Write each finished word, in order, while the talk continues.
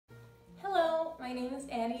my name is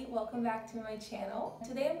Annie. Welcome back to my channel.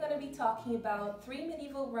 Today I'm going to be talking about 3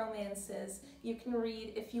 medieval romances you can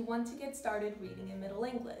read if you want to get started reading in Middle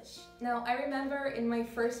English. Now, I remember in my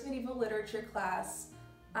first medieval literature class,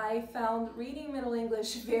 I found reading Middle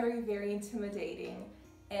English very intimidating.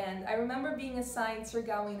 And I remember being assigned Sir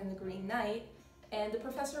Gawain and the Green Knight, and the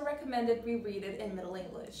professor recommended we read it in Middle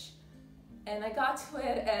English. And I got to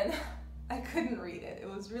it and I couldn't read it. It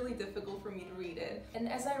was really difficult for me to read it. And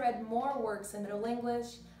as I read more works in Middle English,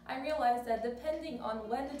 I realized that depending on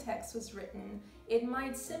when the text was written, it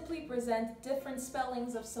might simply present different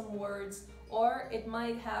spellings of some words, or it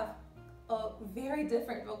might have a very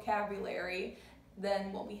different vocabulary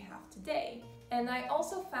than what we have today. And I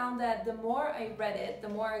also found that the more I read it, the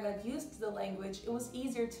more I got used to the language, it was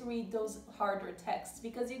easier to read those harder texts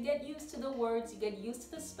because you get used to the words, you get used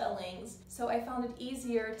to the spellings. So I found it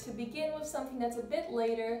easier to begin with something that's a bit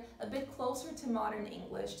later, a bit closer to modern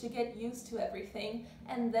English, to get used to everything,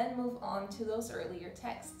 and then move on to those earlier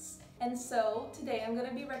texts. And so today I'm going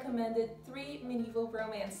to be recommended 3 medieval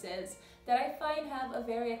romances that I find have a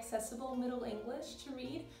very accessible Middle English to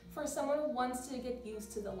read for someone who wants to get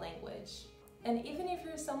used to the language. And even if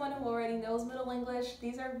you're someone who already knows Middle English,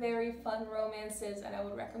 these are very fun romances and I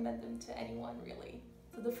would recommend them to anyone really.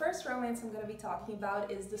 So the first romance I'm going to be talking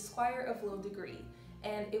about is The Squire of Low Degree,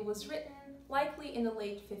 and it was written likely in the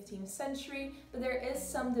late 15th century, but there is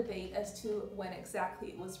some debate as to when exactly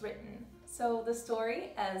it was written. So the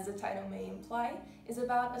story, as the title may imply, is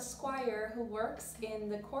about a squire who works in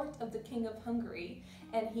the court of the King of Hungary,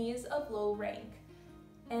 and he is of low rank.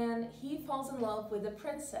 And he falls in love with a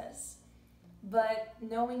princess. But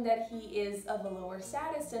knowing that he is of a lower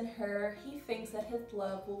status than her, he thinks that his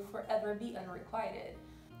love will forever be unrequited.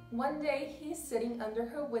 One day, he's sitting under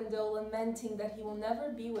her window lamenting that he will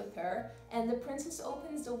never be with her, and the princess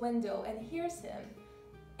opens the window and hears him,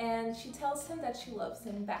 and she tells him that she loves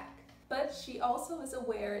him back. But she also is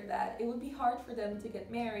aware that it would be hard for them to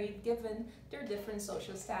get married given their different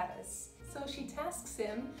social status. So she tasks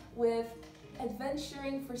him with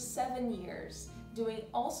adventuring for 7 years, doing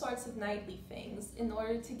all sorts of knightly things in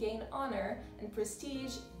order to gain honor and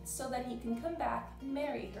prestige so that he can come back and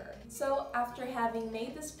marry her. So after having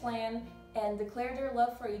made this plan and declared their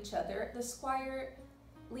love for each other, the squire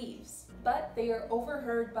leaves. But they are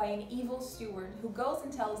overheard by an evil steward who goes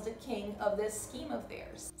and tells the king of this scheme of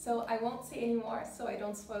theirs. So I won't say any more so I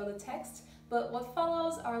don't spoil the text, but what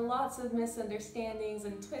follows are lots of misunderstandings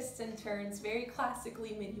and twists and turns, very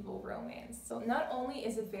classically medieval romance. So not only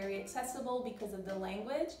is it very accessible because of the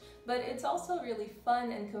language, but it's also really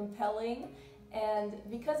fun and compelling, and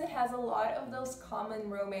because it has a lot of those common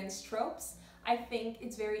romance tropes, I think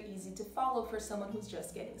it's very easy to follow for someone who's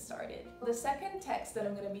just getting started. The second text that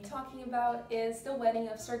I'm going to be talking about is The Wedding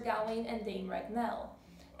of Sir Gawain and Dame Ragnelle,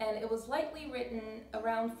 and it was likely written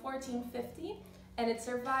around 1450, and it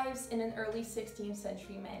survives in an early 16th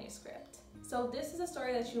century manuscript. So this is a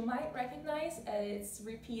story that you might recognize, as it's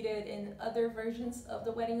repeated in other versions of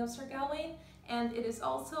The Wedding of Sir Gawain, and it is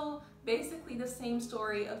also basically the same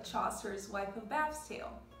story of Chaucer's Wife of Bath's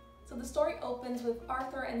Tale. So the story opens with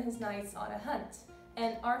Arthur and his knights on a hunt,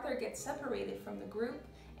 and Arthur gets separated from the group,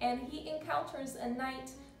 and he encounters a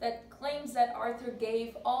knight that claims that Arthur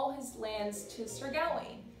gave all his lands to Sir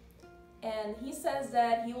Gawain. And he says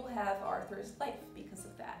that he will have Arthur's life because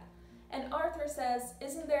of that. And Arthur says,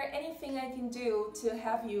 "Isn't there anything I can do to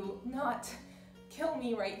have you not kill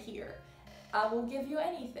me right here? I will give you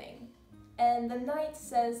anything." And the knight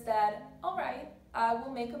says that, "All right, I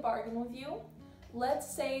will make a bargain with you. Let's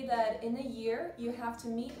say that in a year you have to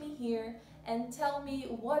meet me here and tell me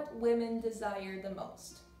what women desire the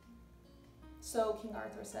most." So King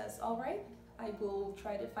Arthur says, "All right, I will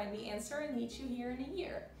try to find the answer and meet you here in a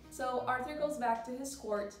year." So Arthur goes back to his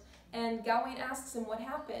court, and Gawain asks him what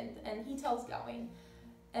happened, and he tells Gawain.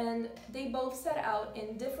 And they both set out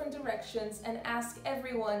in different directions and ask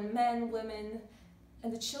everyone, men, women,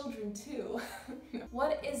 and the children too,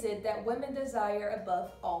 what is it that women desire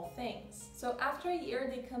above all things? So after a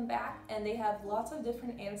year they come back and they have lots of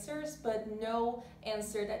different answers, but no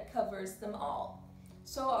answer that covers them all.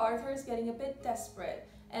 So Arthur is getting a bit desperate,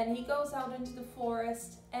 and he goes out into the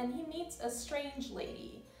forest and he meets a strange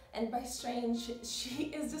lady. And by strange, she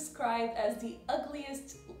is described as the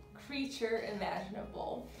ugliest creature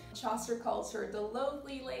imaginable. Chaucer calls her the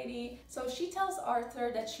loathly lady. So she tells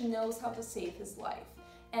Arthur that she knows how to save his life.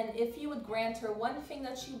 And if he would grant her one thing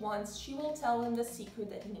that she wants, she will tell him the secret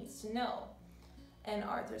that he needs to know. And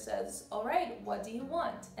Arthur says, "All right, what do you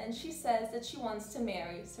want?" And she says that she wants to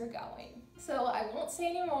marry Sir Gawain. So I won't say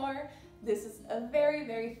any more. This is a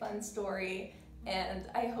very fun story. and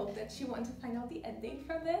I hope that you want to find out the ending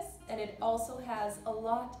from this. And it also has a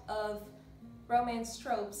lot of romance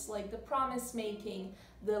tropes like the promise making,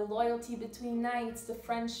 the loyalty between knights, the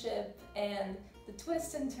friendship, and the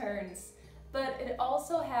twists and turns. But it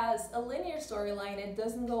also has a linear storyline. It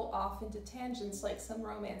doesn't go off into tangents like some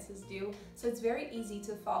romances do, so it's very easy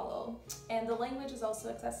to follow. And the language is also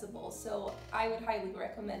accessible, so I would highly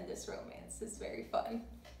recommend this romance. It's very fun.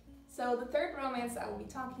 So the third romance I will be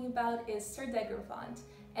talking about is Sir Degrevant,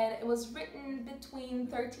 and it was written between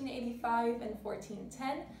 1385 and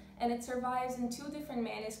 1410, and it survives in 2 different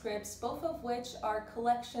manuscripts, both of which are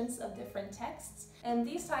collections of different texts, and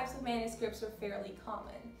these types of manuscripts are fairly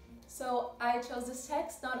common. So I chose this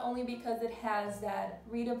text not only because it has that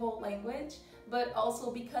readable language, but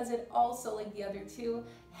also because it also, like the other 2,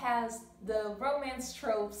 has the romance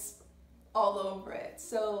tropes all over it,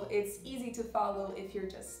 so it's easy to follow if you're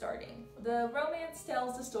just starting. The romance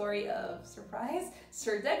tells the story of, surprise,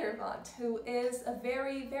 Sir Degrevant, who is a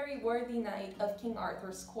very, very worthy knight of King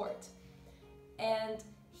Arthur's court. And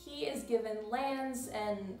he is given lands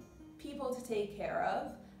and people to take care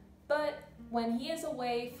of, but when he is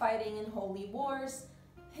away fighting in holy wars,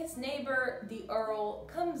 his neighbor, the Earl,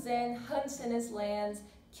 comes in, hunts in his lands,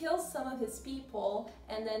 kills some of his people,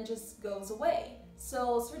 and then just goes away.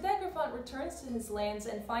 So Sir Degrevant returns to his lands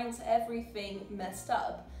and finds everything messed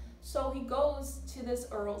up. So he goes to this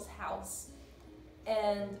Earl's house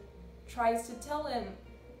and tries to tell him,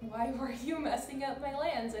 why were you messing up my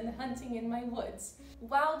lands and hunting in my woods?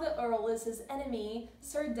 While the Earl is his enemy,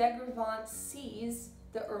 Sir Degrevant sees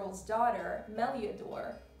the Earl's daughter,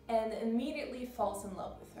 Meliador, and immediately falls in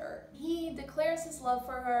love with her. He declares his love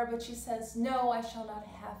for her, but she says, no, I shall not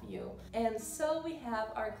have you. And so we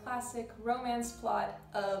have our classic romance plot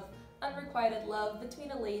of unrequited love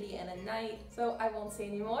between a lady and a knight. So I won't say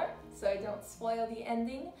any more, so I don't spoil the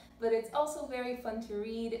ending, but it's also very fun to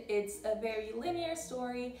read. It's a very linear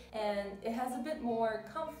story, and it has a bit more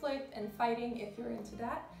conflict and fighting if you're into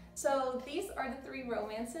that. So these are the 3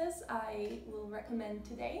 romances I will recommend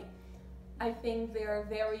today. I think they are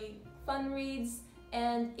very fun reads,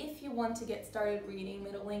 and if you want to get started reading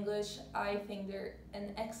Middle English, I think they're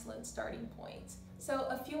an excellent starting point. So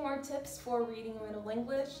a few more tips for reading Middle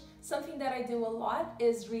English. Something that I do a lot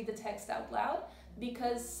is read the text out loud,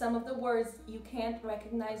 because some of the words you can't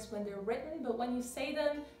recognize when they're written, but when you say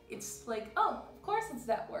them, it's like, oh, of course it's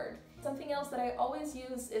that word. Something else that I always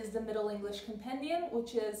use is the Middle English Compendium,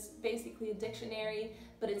 which is basically a dictionary,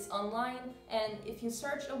 but it's online, and if you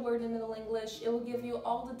search a word in Middle English, it will give you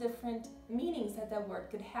all the different meanings that that word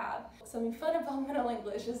could have. Something fun about Middle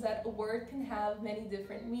English is that a word can have many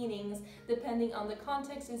different meanings depending on the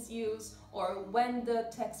context it's used or when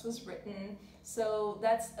the text was written, so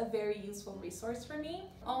that's a very useful resource for me.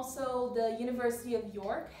 Also, the University of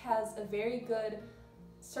York has a very good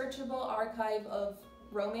searchable archive of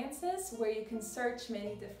romances where you can search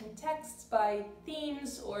many different texts by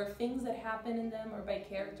themes or things that happen in them or by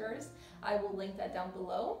characters. I will link that down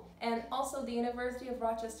below. And also the University of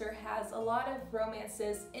Rochester has a lot of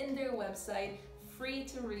romances in their website, free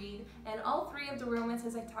to read, and all 3 of the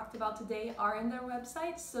romances I talked about today are in their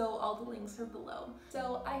website, so all the links are below.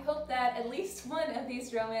 So I hope that at least one of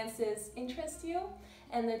these romances interests you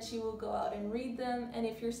and that you will go out and read them. And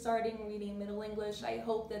if you're starting reading Middle English, I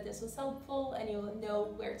hope that this was helpful and you will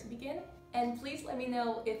know where to begin. And please let me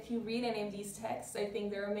know if you read any of these texts. I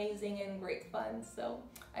think they're amazing and great fun, so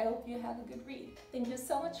I hope you have a good read. Thank you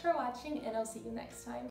so much for watching, and I'll see you next time.